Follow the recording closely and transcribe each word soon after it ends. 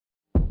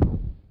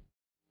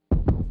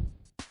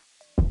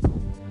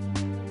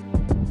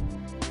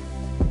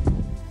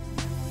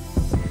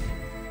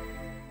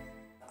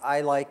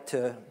I like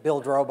to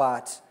build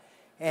robots.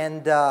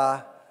 And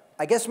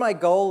I guess my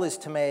goal is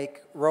to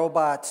make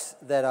robots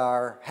that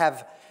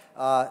have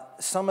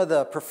some of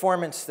the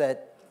performance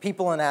that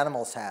people and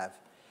animals have.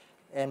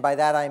 And by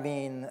that I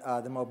mean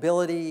the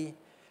mobility,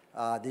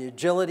 the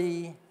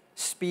agility,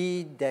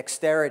 speed,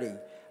 dexterity.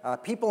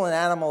 People and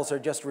animals are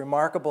just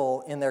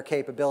remarkable in their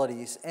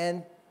capabilities.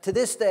 And to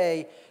this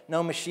day,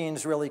 no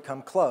machines really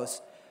come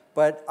close.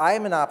 But I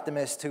am an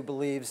optimist who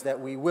believes that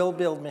we will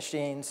build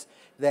machines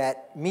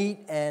that meet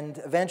and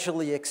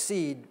eventually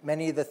exceed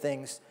many of the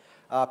things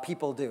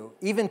people do.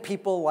 Even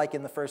people, like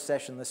in the first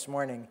session this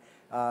morning,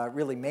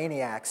 really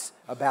maniacs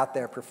about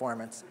their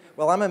performance.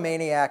 Well, I'm a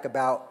maniac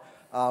about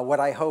what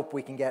I hope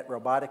we can get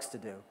robotics to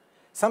do.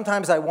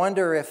 Sometimes I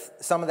wonder if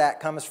some of that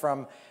comes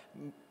from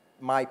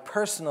my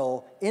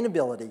personal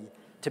inability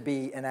to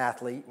be an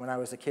athlete. When I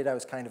was a kid, I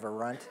was kind of a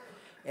runt.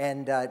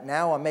 And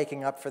now I'm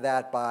making up for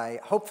that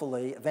by,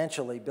 hopefully,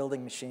 eventually,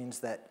 building machines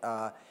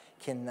that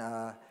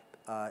can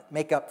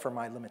make up for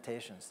my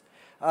limitations.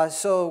 I'm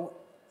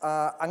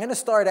going to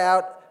start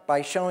out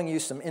by showing you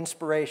some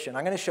inspiration.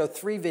 I'm going to show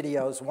 3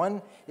 videos.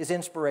 One is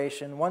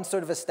inspiration, one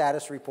sort of a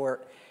status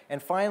report,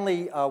 and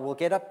finally, we'll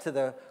get up to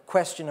the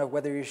question of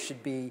whether you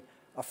should be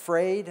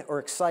afraid or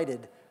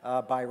excited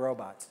by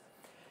robots.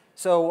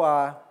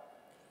 So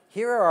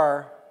here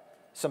are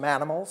some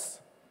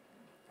animals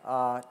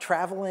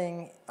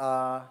traveling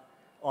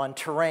on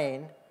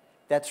terrain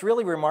that's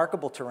really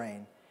remarkable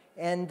terrain.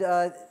 And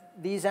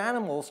these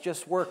animals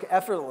just work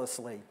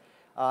effortlessly.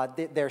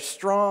 They're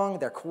strong,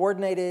 they're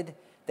coordinated,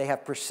 they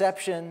have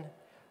perception.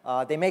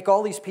 They make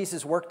all these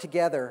pieces work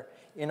together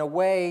in a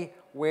way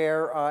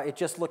where it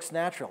just looks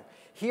natural.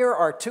 Here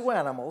are 2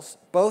 animals,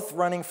 both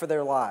running for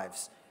their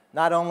lives.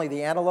 Not only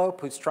the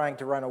antelope, who's trying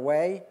to run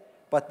away,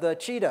 but the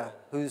cheetah,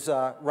 who's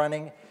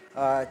running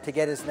to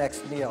get his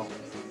next meal.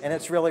 And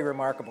it's really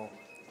remarkable.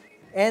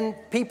 And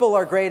people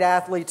are great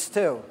athletes,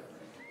 too.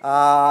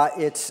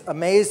 It's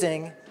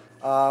amazing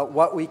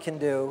what we can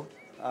do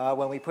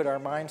when we put our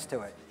minds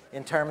to it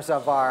in terms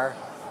of our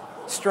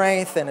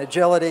strength and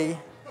agility.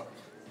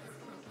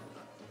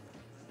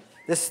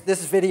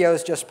 This video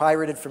is just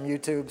pirated from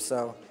YouTube,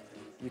 so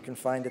you can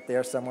find it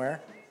there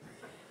somewhere.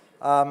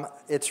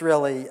 It's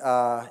really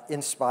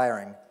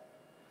inspiring.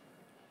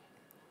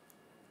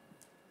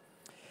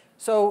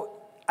 So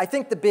I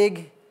think the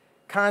big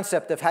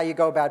concept of how you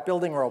go about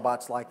building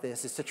robots like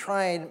this is to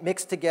try and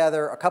mix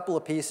together a couple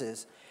of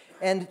pieces.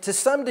 And to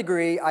some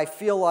degree, I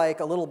feel like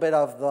a little bit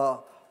of the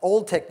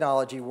old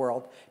technology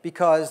world,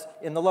 because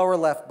in the lower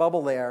left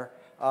bubble there,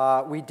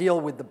 we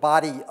deal with the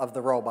body of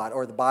the robot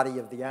or the body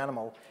of the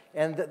animal.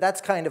 And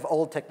that's kind of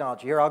old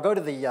technology. Here, I'll go to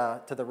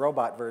the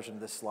robot version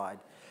of this slide.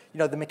 You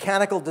know, the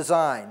mechanical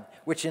design,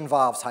 which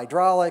involves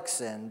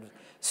hydraulics and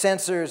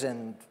sensors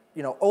and,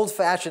 you know,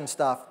 old-fashioned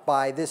stuff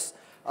by this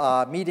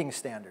meeting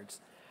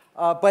standards.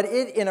 But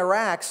it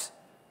interacts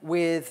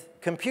with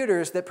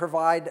computers that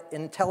provide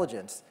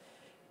intelligence.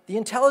 The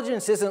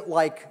intelligence isn't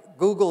like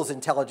Google's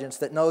intelligence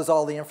that knows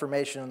all the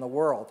information in the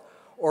world,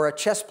 or a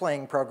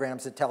chess-playing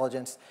program's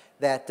intelligence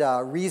that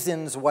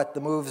reasons what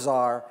the moves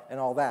are and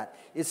all that.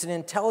 It's an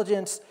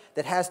intelligence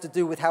that has to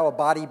do with how a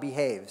body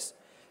behaves.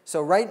 So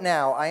right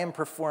now, I am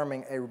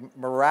performing a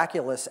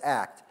miraculous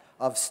act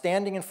of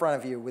standing in front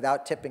of you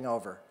without tipping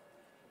over.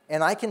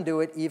 And I can do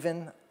it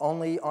even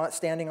only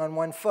standing on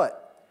 1 foot.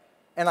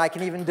 And I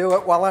can even do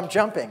it while I'm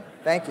jumping.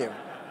 Thank you.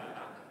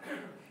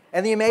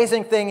 And the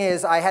amazing thing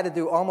is I had to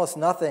do almost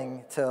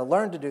nothing to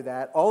learn to do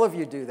that. All of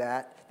you do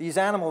that. These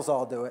animals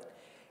all do it.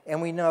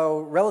 And we know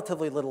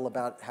relatively little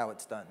about how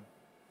it's done.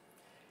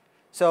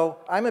 So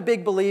I'm a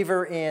big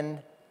believer in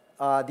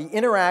the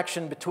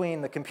interaction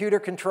between the computer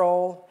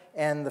control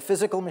and the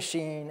physical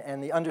machine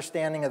and the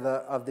understanding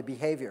of the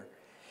behavior.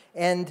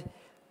 And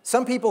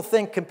some people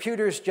think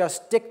computers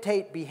just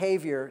dictate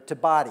behavior to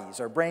bodies,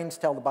 or brains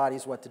tell the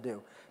bodies what to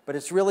do. But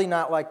it's really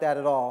not like that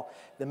at all.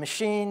 The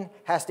machine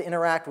has to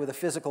interact with the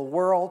physical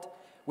world,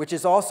 which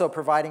is also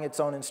providing its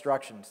own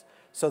instructions.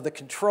 So the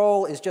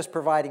control is just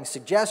providing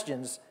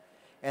suggestions,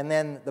 and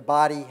then the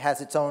body has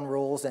its own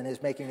rules and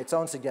is making its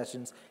own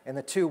suggestions, and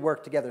the two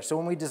work together. So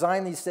when we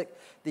design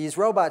these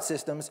robot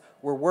systems,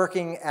 we're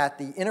working at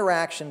the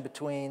interaction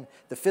between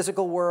the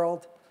physical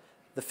world,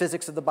 the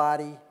physics of the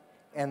body,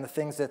 and the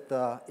things that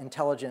the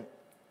intelligent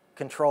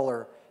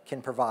controller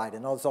can provide.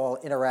 And those all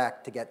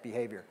interact to get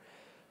behavior.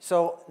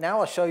 So now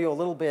I'll show you a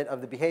little bit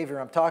of the behavior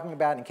I'm talking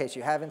about in case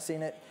you haven't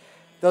seen it.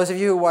 Those of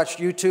you who watched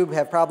YouTube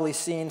have probably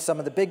seen some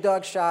of the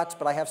BigDog shots,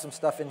 but I have some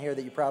stuff in here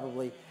that you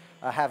probably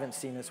haven't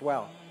seen as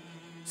well.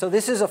 So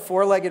this is a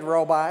four-legged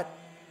robot,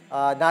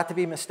 not to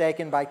be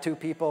mistaken by two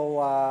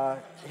people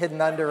hidden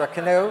under a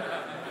canoe.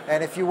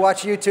 And if you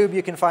watch YouTube,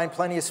 you can find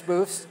plenty of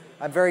spoofs.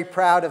 I'm very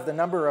proud of the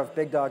number of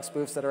BigDog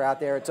spoofs that are out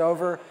there. It's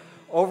over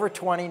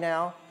 20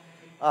 now.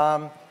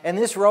 And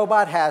this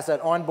robot has an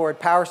onboard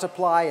power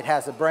supply. It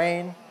has a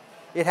brain.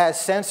 It has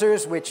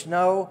sensors which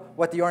know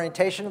what the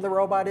orientation of the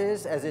robot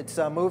is as it's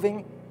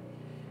moving.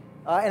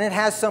 And it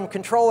has some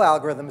control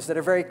algorithms that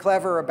are very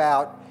clever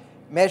about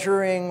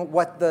measuring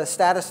what the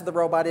status of the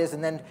robot is,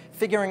 and then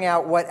figuring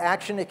out what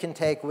action it can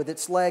take with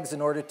its legs in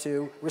order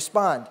to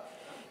respond.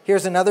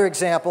 Here's another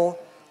example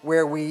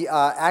where we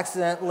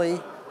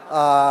accidentally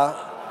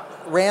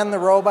ran the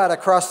robot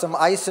across some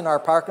ice in our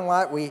parking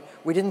lot. We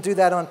didn't do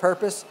that on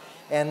purpose,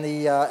 and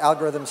the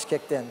algorithms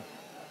kicked in.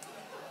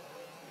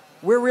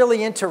 We're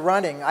really into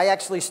running. I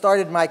actually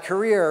started my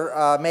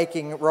career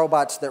making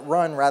robots that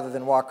run rather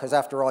than walk, because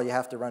after all, you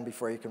have to run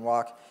before you can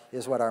walk,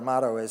 is what our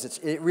motto is.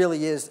 It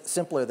really is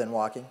simpler than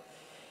walking.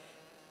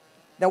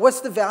 Now,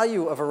 what's the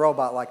value of a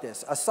robot like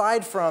this?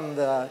 Aside from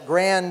the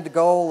grand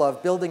goal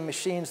of building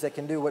machines that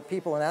can do what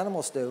people and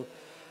animals do,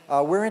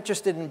 we're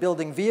interested in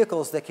building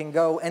vehicles that can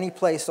go any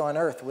place on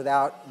Earth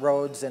without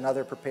roads and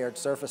other prepared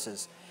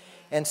surfaces.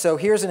 And so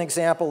here's an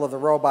example of the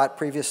robot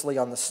previously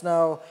on the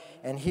snow,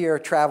 and here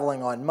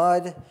traveling on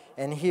mud,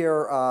 and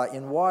here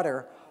in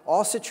water,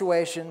 all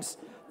situations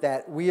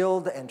that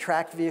wheeled and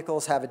tracked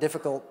vehicles have a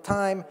difficult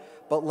time,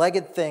 but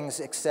legged things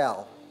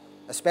excel,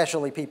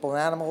 especially people and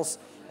animals,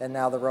 and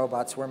now the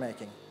robots we're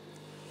making.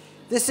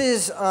 This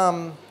is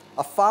a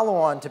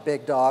follow-on to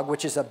BigDog,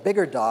 which is a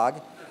bigger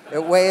dog.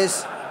 It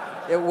weighs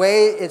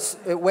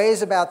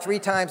about 3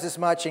 times as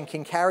much and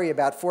can carry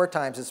about 4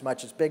 times as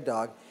much as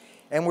BigDog.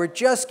 And we're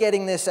just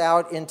getting this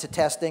out into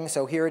testing,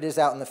 so here it is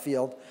out in the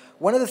field.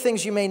 One of the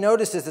things you may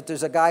notice is that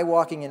there's a guy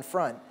walking in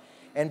front,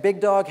 and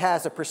BigDog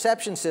has a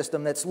perception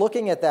system that's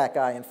looking at that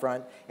guy in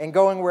front and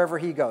going wherever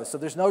he goes. So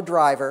there's no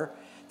driver.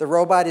 The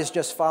robot is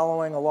just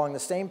following along the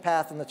same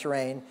path in the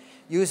terrain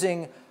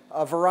using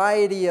a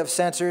variety of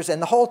sensors,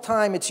 and the whole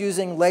time it's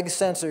using leg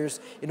sensors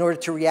in order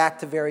to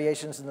react to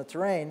variations in the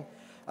terrain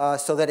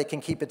so that it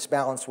can keep its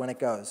balance when it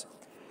goes.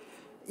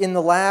 In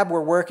the lab,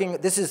 we're working,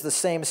 this is the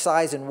same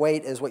size and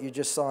weight as what you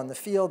just saw in the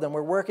field, and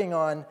we're working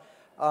on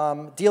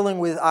dealing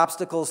with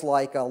obstacles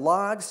like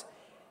logs,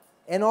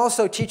 and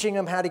also teaching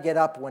him how to get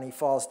up when he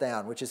falls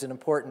down, which is an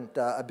important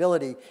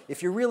ability.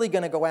 If you're really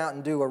going to go out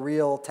and do a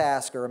real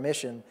task or a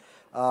mission,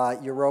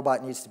 your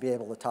robot needs to be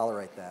able to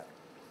tolerate that.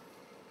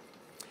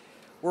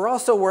 We're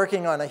also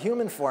working on a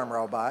human form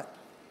robot.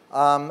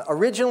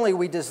 Originally,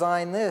 we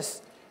designed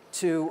this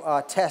to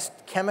test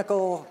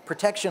chemical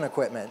protection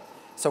equipment.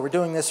 So we're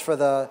doing this for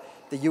the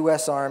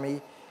US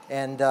Army,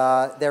 and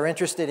they're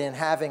interested in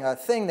having a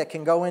thing that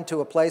can go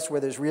into a place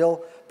where there's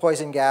real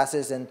poison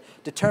gases and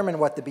determine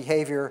what the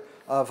behavior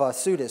of a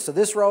suit is. So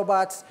this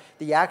robot's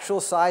the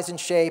actual size and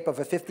shape of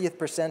a 50th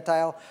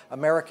percentile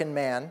American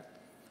man.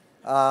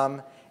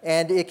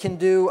 And it can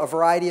do a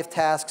variety of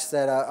tasks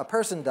that a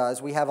person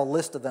does. We have a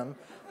list of them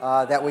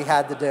that we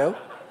had to do.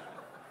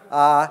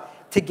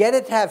 To get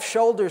it to have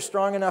shoulders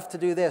strong enough to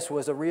do this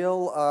was a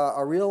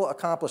real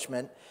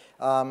accomplishment.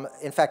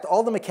 In fact,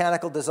 all the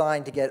mechanical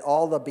design to get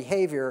all the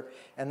behavior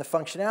and the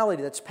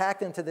functionality that's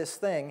packed into this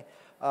thing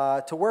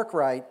to work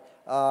right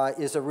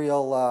is a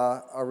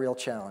real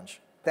challenge.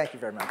 Thank you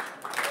very much.